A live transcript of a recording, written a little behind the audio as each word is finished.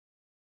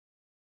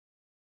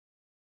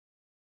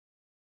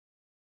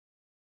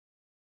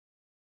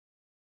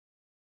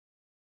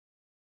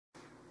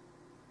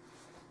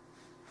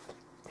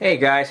Hey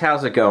guys,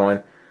 how's it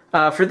going?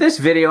 For this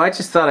video, I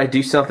just thought I'd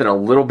do something a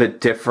little bit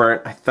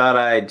different. I thought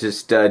I'd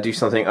just do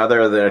something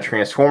other than a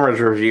Transformers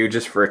review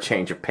just for a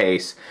change of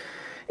pace.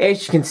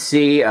 As you can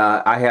see,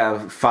 I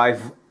have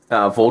 5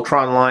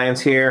 Voltron lions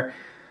here.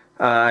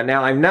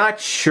 Now, I'm not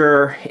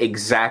sure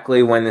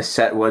exactly when this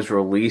set was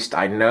released.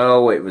 I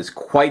know it was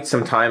quite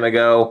some time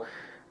ago.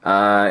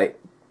 I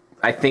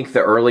think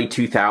the early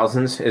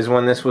 2000s is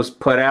when this was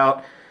put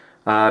out,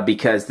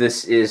 because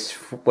this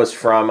was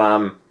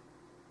from...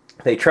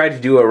 they tried to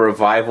do a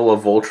revival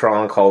of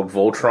Voltron called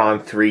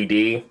Voltron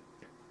 3D.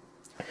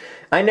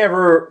 I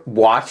never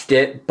watched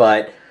it,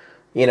 but,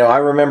 you know, I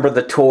remember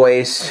the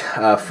toys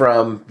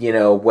from, you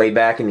know, way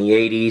back in the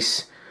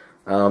 80s.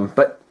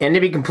 And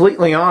to be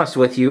completely honest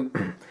with you,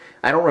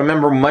 I don't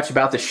remember much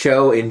about the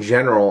show in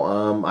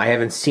general. I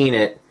haven't seen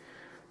it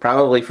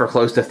probably for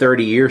close to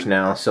 30 years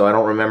now, so I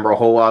don't remember a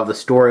whole lot of the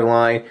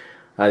storyline.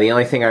 The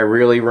only thing I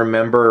really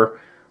remember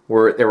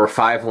there were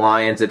 5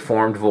 lions that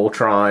formed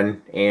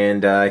Voltron,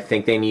 and I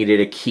think they needed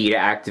a key to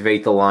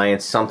activate the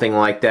lions, something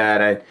like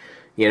that.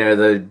 You know,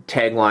 the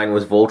tagline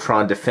was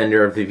Voltron,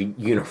 Defender of the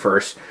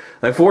Universe.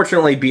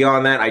 Unfortunately,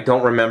 beyond that, I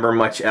don't remember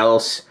much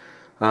else.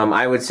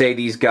 I would say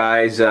these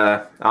guys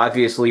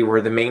obviously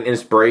were the main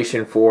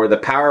inspiration for the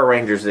Power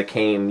Rangers that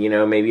came, you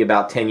know, maybe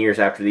about 10 years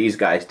after these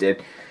guys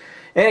did.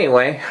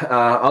 Anyway,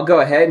 I'll go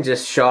ahead and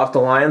just show off the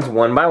lions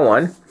one by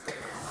one.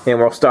 And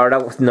we'll start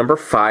out with number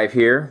 5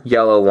 here,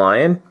 Yellow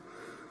Lion.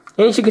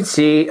 And as you can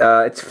see,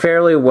 it's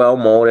fairly well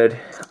molded.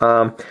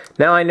 Now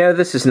I know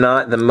this is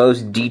not the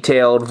most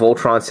detailed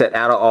Voltron set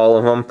out of all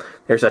of them.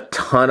 There's a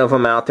ton of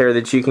them out there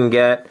that you can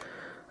get.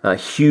 A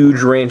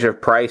huge range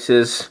of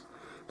prices,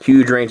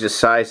 huge range of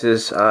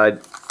sizes,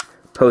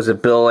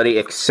 posability,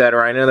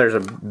 etc. I know there's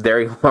a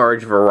very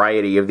large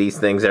variety of these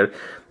things that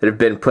have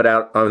been put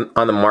out on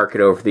the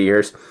market over the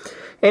years.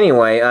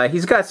 Anyway,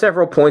 he's got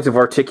several points of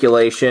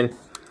articulation.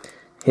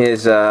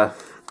 His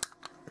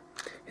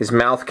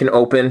mouth can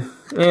open,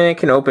 and it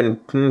can open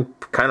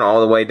kind of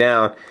all the way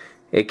down.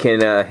 It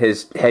can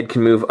his head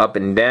can move up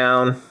and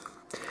down.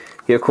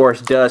 He of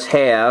course does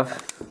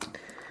have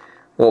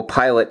a little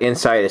pilot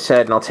inside his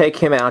head, and I'll take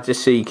him out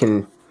just so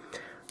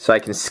I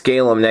can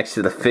scale him next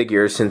to the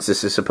figure, since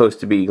this is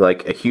supposed to be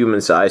like a human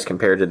size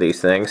compared to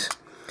these things.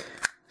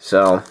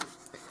 So,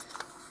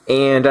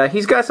 and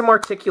he's got some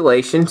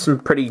articulation, some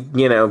pretty,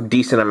 you know,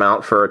 decent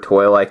amount for a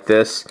toy like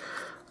this.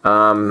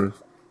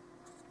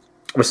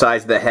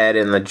 Besides the head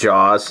and the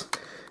jaws,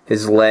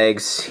 his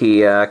legs,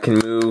 he can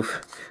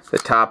move the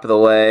top of the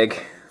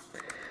leg,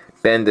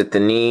 bend at the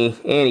knee,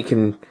 and he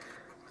can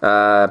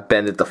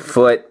bend at the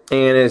foot,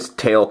 and his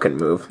tail can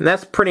move. And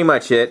that's pretty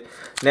much it.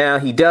 Now,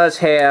 he does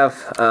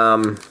have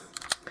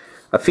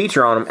a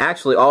feature on him.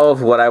 Actually, all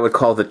of what I would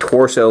call the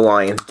torso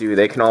lions do.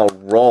 They can all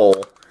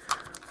roll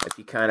if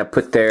you kind of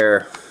put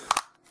their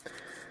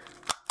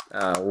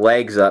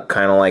legs up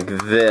kind of like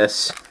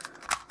this.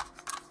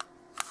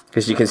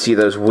 Because you can see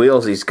those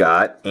wheels he's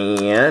got,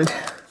 and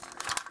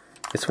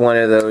it's one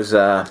of those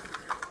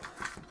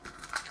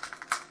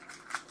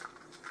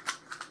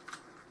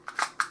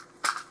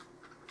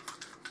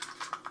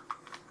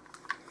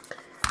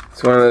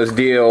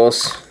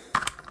deals.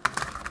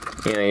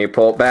 You know, you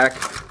pull it back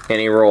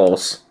and he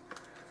rolls.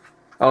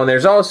 Oh, and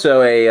there's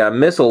also a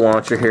missile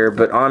launcher here,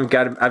 but I've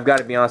got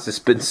to be honest, it's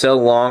been so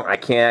long I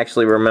can't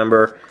actually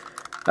remember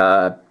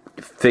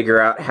figure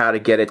out how to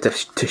get it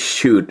to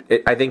shoot.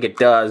 I think it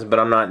does, but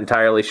I'm not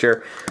entirely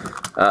sure.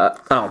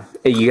 Oh,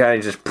 you gotta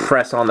just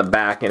press on the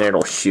back and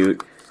it'll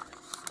shoot.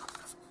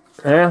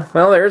 Yeah,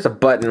 well, there's a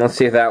button. Let's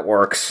see if that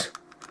works.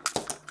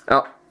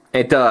 Oh,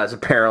 it does,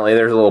 apparently.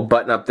 There's a little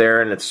button up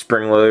there, and it's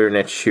spring-loaded, and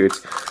it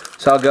shoots.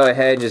 So I'll go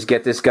ahead and just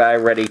get this guy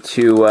ready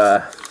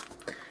to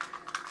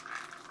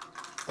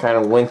kind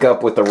of link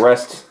up with the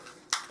rest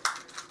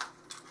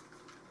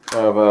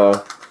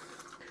of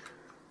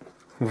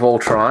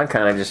Voltron.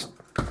 Kind of just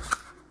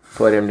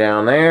put him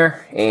down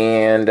there,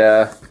 and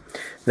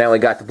now we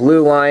got the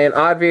blue lion.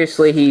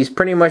 Obviously, he's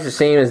pretty much the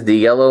same as the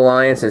yellow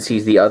lion, since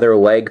he's the other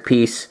leg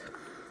piece.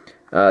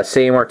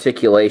 Same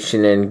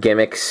articulation and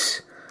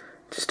gimmicks,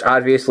 just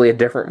obviously a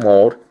different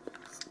mold.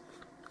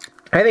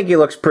 I think he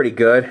looks pretty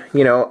good.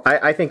 You know,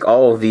 I think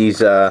all of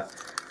these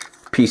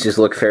pieces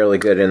look fairly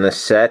good in this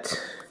set.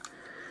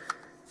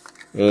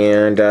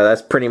 And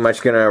that's pretty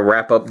much going to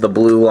wrap up the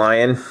blue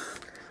lion.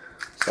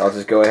 So I'll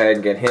just go ahead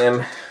and get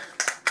him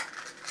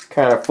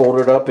kind of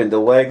folded up into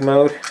leg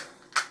mode.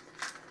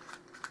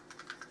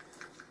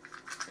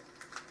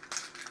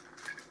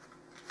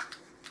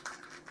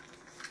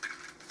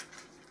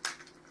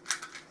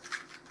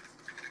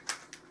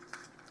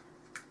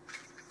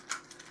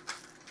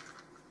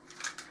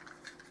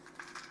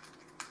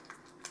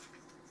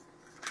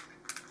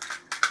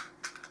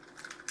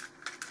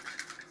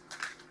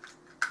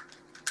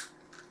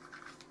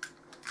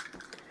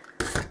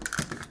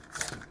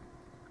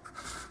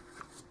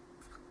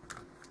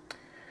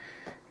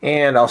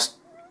 And I'll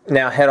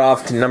now head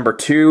off to number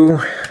 2,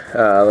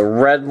 the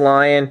red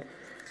lion.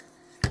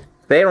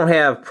 they don't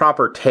have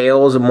proper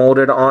tails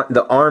molded on.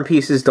 The arm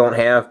pieces don't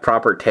have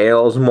proper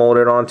tails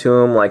molded onto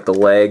them like the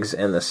legs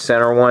and the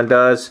center one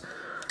does.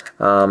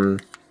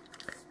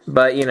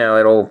 But you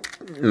know,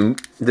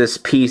 this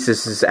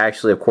is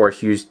actually, of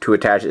course, used to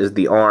attach as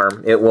the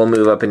arm. It will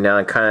move up and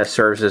down. It kind of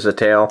serves as a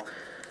tail.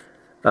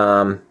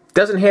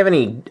 Doesn't have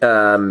any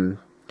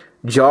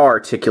jaw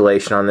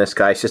articulation on this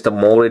guy. It's just a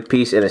molded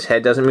piece, and his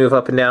head doesn't move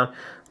up and down.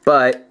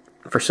 But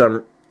for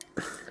some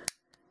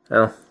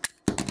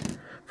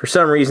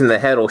reason, the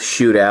head will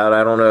shoot out.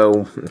 I don't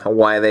know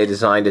why they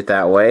designed it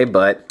that way,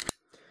 but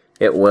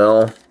it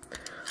will.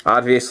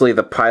 Obviously,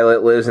 the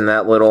pilot lives in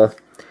that little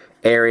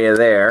area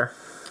there.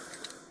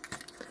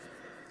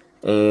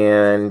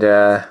 And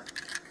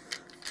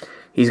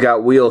he's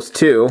got wheels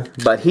too,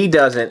 but he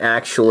doesn't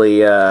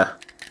actually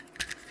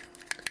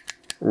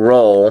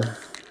roll.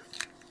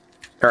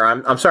 Or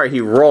I'm sorry,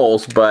 he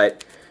rolls,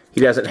 but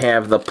he doesn't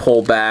have the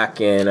pull back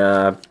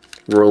and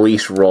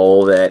release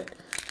roll that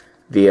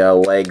the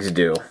legs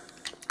do.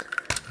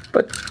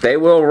 But they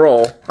will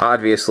roll,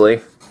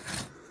 obviously.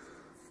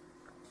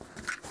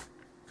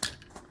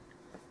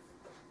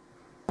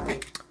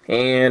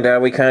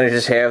 And we kind of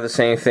just have the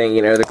same thing,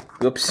 you know,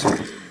 oops.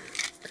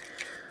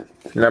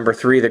 Number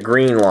 3, the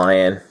green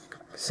lion.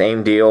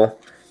 Same deal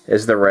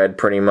as the red,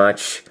 pretty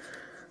much.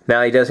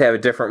 Now, he does have a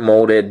different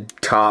molded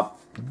top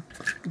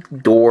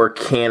door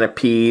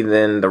canopy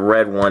than the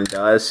red one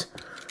does.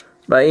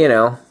 But, you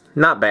know,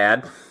 not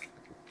bad.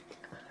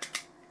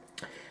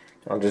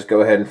 I'll just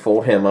go ahead and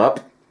fold him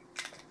up.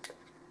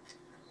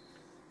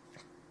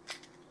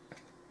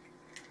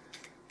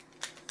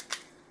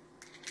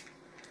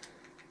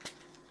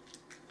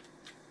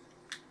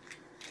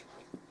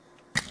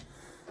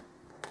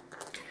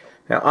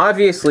 Now,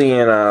 obviously,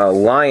 in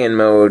lion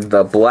mode,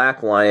 the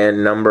black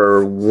lion,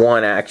 number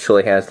 1,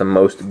 actually has the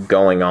most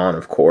going on,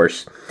 of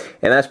course.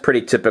 And that's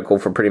pretty typical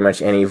for pretty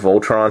much any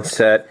Voltron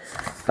set.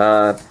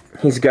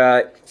 He's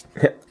got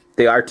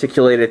the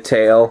articulated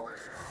tail.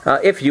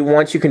 If you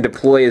want, you can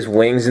deploy his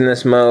wings in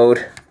this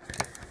mode.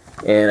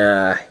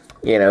 And,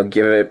 you know,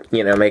 give it,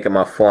 you know, make him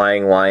a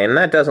flying lion.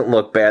 That doesn't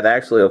look bad. That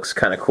actually looks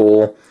kind of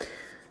cool.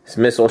 His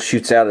missile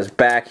shoots out his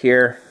back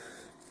here.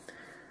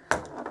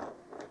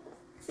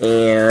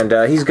 And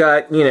he's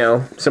got, you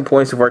know, some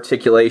points of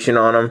articulation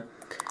on him.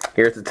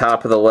 Here at the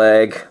top of the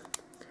leg.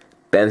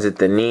 Bends at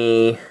the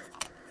knee.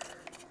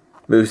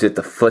 Moves at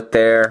the foot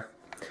there.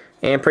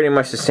 And pretty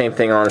much the same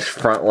thing on his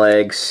front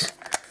legs.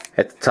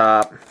 At the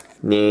top,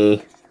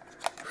 knee,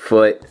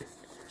 foot.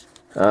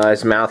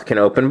 His mouth can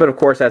open, but of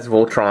course that's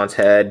Voltron's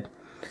head.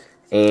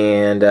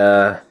 And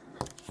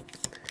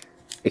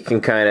it can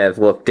kind of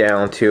look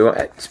down too.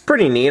 It's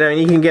pretty neat. I mean,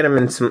 you can get him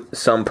in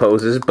some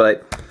poses,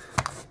 but...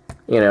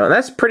 You know, and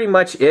that's pretty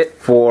much it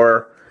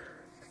for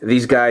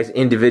these guys'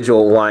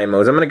 individual line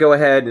modes. I'm going to go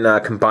ahead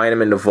and combine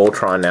them into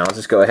Voltron now. I'll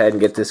just go ahead and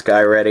get this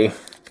guy ready.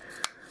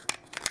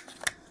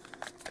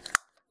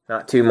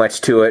 Not too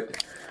much to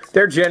it.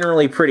 They're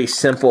generally pretty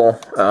simple.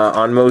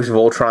 On most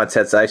Voltron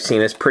sets I've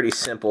seen, it's pretty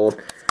simple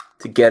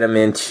to get them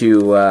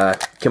into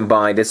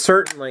combined. They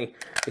certainly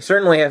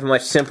have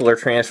much simpler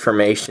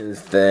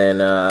transformations than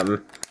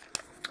the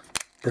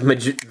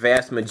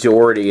vast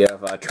majority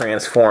of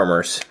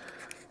Transformers.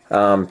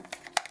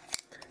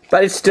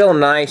 But it's still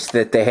nice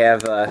that they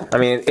have, I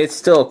mean, it's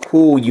still a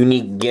cool,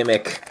 unique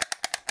gimmick,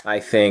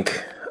 I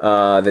think,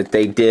 that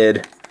they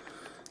did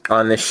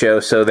on this show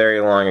so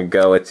very long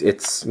ago.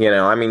 It's you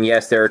know, I mean,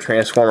 yes, there are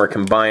Transformer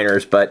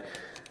combiners, but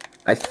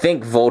I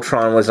think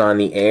Voltron was on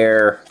the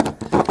air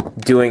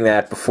doing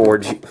that before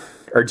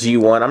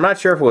G1. I'm not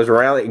sure if it was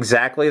around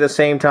exactly the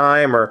same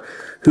time, or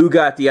who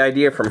got the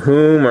idea from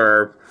whom,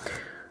 or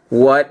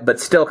what,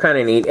 but still kind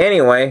of neat.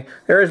 Anyway,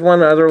 there is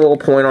one other little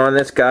point on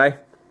this guy.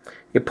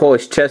 You pull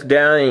his chest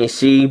down and you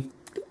see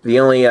the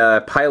only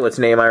pilot's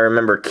name I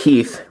remember,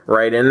 Keith,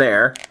 right in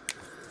there.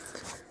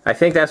 I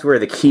think that's where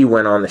the key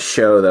went on the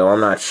show, though. I'm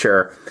not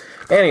sure.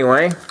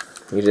 Anyway,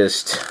 you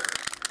just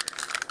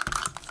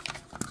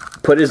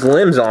put his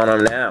limbs on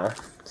him now,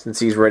 since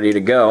he's ready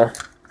to go.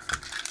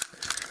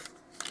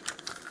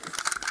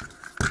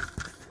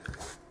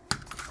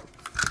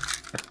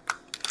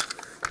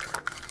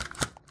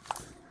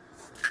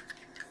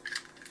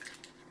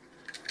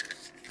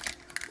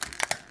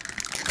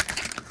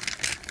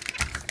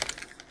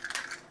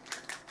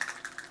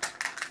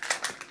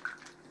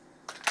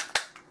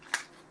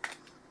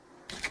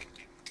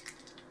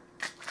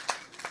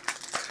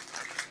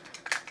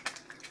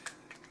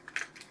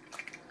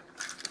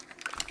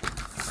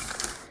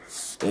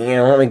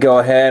 And let me go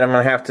ahead, I'm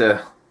going to have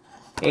to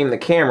aim the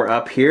camera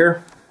up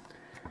here.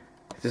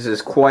 This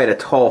is quite a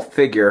tall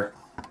figure.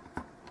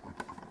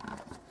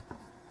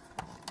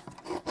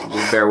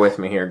 Just bear with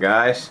me here,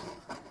 guys.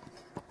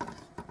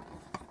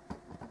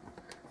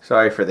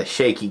 Sorry for the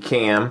shaky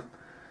cam.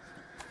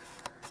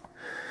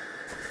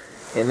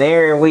 And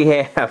there we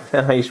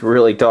have, he's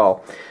really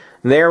tall.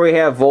 And there we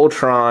have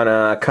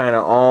Voltron kind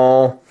of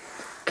all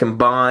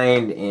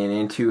combined and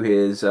into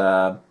his,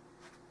 you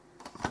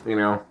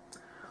know,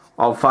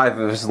 all 5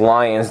 of his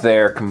lions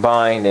there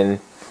combined, and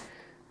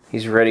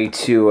He's ready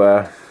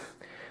to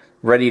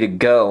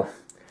go.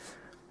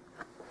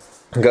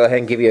 I'll go ahead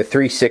and give you a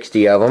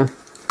 360 of him.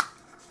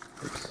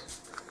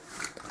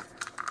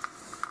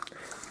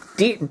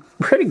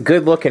 Pretty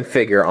good looking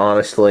figure,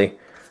 honestly.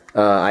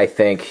 I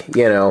think,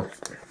 you know,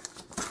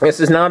 this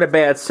is not a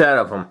bad set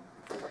of them.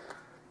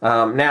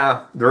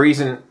 Now, the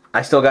reason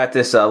I still got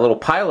this little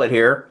pilot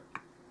here,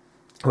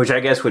 which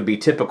I guess would be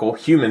typical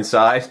human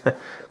size,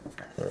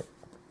 and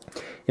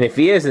if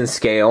he is in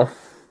scale,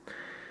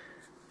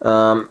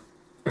 let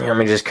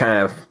me just kind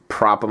of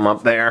prop him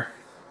up there,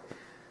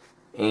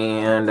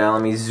 and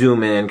let me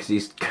zoom in because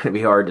he's going to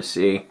be hard to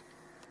see.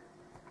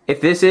 If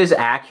this is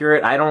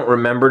accurate, I don't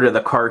remember to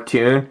the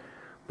cartoon,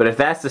 but if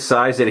that's the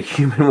size that a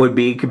human would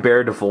be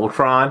compared to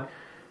Voltron,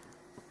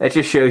 that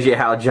just shows you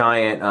how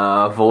giant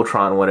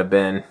Voltron would have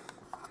been,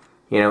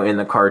 you know, in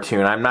the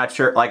cartoon. I'm not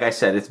sure, like I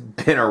said, it's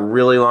been a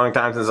really long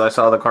time since I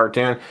saw the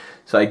cartoon,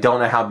 so I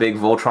don't know how big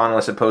Voltron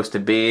was supposed to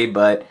be,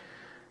 but,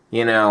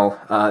 you know,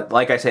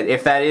 like I said,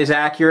 if that is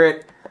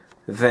accurate,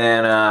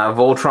 then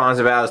Voltron's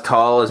about as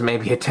tall as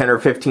maybe a 10 or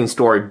 15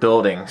 story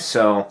building.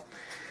 So,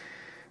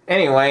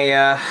 anyway,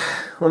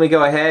 let me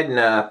go ahead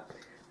and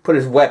put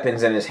his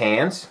weapons in his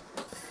hands.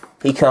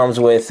 He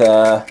comes with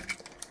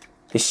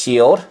his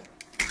shield.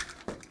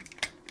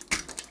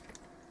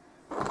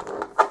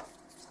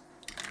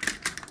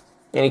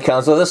 And he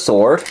comes with a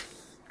sword.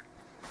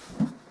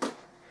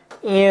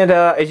 And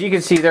as you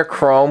can see, they're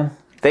chrome.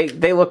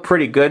 They look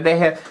pretty good. They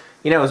have,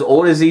 you know, as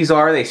old as these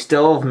are, they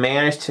still have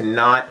managed to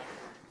not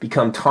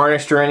become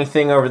tarnished or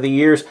anything over the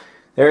years.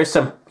 There is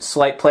some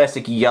slight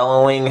plastic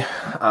yellowing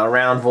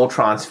around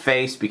Voltron's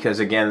face because,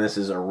 again, this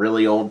is a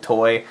really old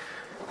toy.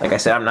 Like I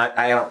said, I'm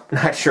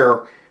not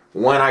sure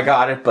when I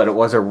got it, but it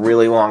was a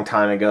really long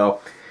time ago.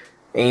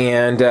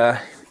 And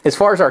as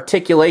far as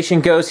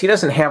articulation goes, he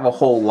doesn't have a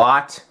whole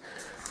lot.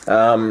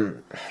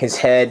 His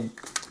head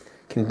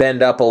can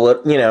bend up a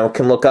little, you know,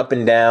 can look up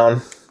and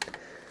down,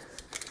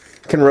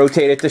 can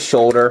rotate at the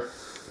shoulder,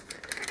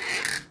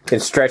 can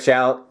stretch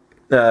out,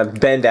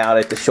 bend out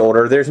at the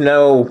shoulder. There's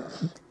no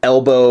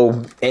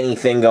elbow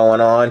anything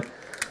going on.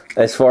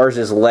 As far as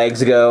his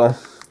legs go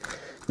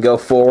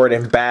forward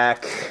and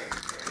back,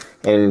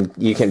 and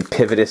you can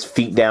pivot his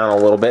feet down a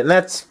little bit, and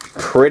that's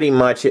pretty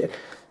much it.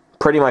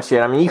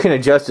 I mean, you can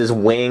adjust his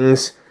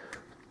wings,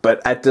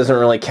 but that doesn't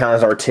really count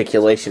as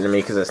articulation to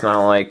me because it's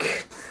not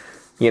like,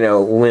 you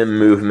know, limb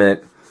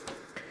movement.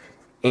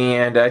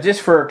 And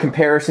just for a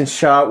comparison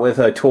shot with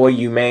a toy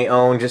you may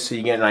own, just so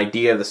you get an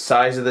idea of the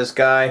size of this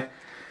guy,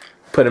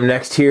 put him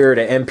next here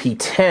to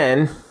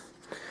MP10.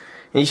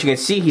 And as you can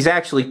see, he's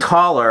actually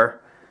taller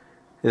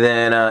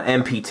than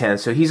MP10.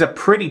 So he's a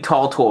pretty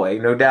tall toy,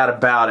 no doubt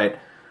about it.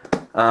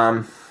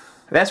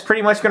 That's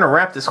pretty much going to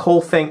wrap this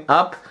whole thing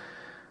up.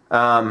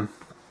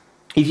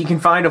 If you can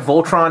find a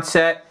Voltron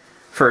set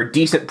for a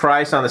decent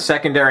price on the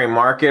secondary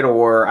market,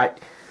 or I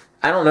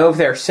don't know if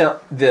they're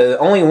the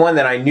only one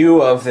that I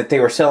knew of that they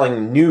were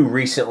selling new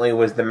recently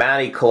was the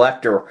Matty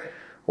Collector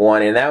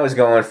one, and that was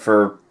going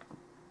for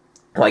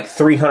like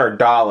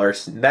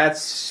 $300.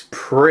 That's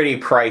pretty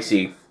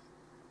pricey.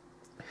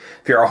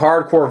 If you're a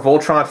hardcore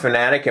Voltron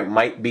fanatic, it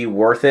might be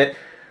worth it,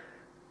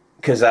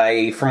 because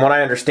from what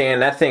I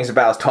understand, that thing's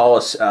about as tall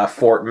as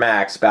Fort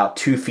Max, about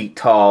 2 feet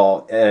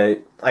tall.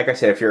 Like I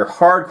said, if you're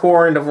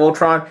hardcore into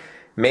Voltron,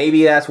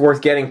 maybe that's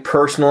worth getting.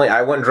 Personally,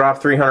 I wouldn't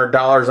drop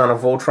 $300 on a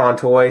Voltron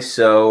toy,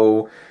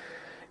 so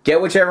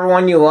get whichever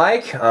one you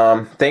like.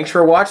 Thanks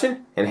for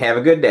watching, and have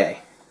a good day.